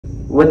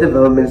What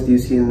developments do you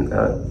see in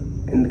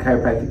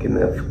chiropractic in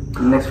the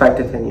next 5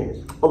 to 10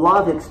 years? A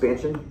lot of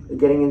expansion,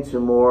 getting into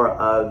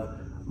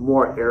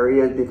more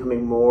areas,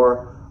 becoming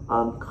more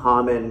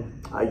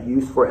common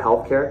use for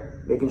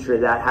healthcare, making sure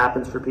that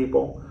happens for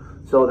people.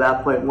 So at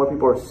that point, more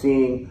people are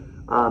seeing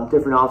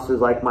different offices.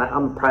 Like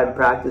I'm a private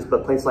practice,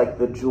 but places like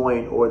The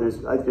Joint, or there's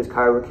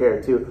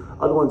Chiropractor too.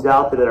 Other ones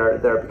out there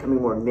that are becoming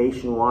more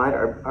nationwide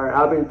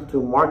are able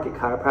to market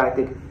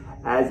chiropractic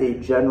as a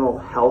general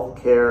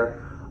healthcare,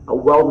 a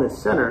wellness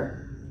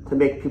center, to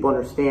make people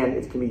understand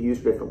it can be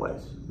used different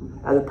ways.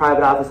 As a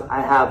private office,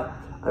 I have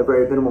a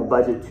very minimal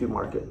budget to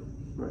market.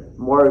 Right.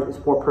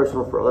 It's more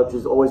personal referral, which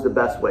is always the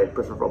best way,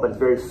 personal referral, but it's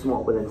very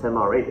small, within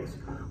 10-mile radius.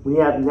 When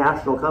you have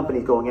national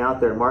companies going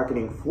out there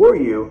marketing for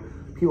you,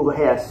 people go,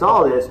 hey, I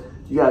saw this,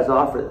 do you guys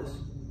offer this?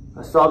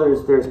 I saw there's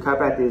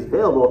chiropractic is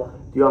available,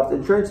 do you offer?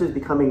 Insurance is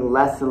becoming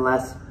less and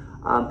less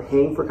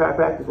paying for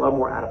chiropractic, it's a lot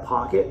more out of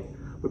pocket,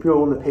 but people are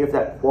willing to pay for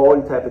that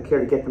quality type of care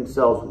to get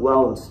themselves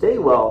well and stay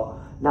well,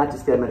 not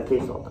just get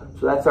medication all the time.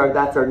 So that's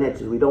our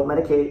niche, is we don't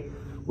medicate.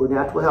 We're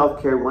natural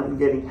health care. We want you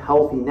getting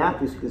healthy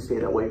naturally, so you can stay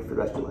that way for the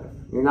rest of your life.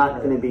 You're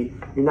not going to be,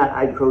 I'm not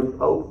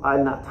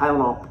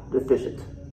Tylenol deficient.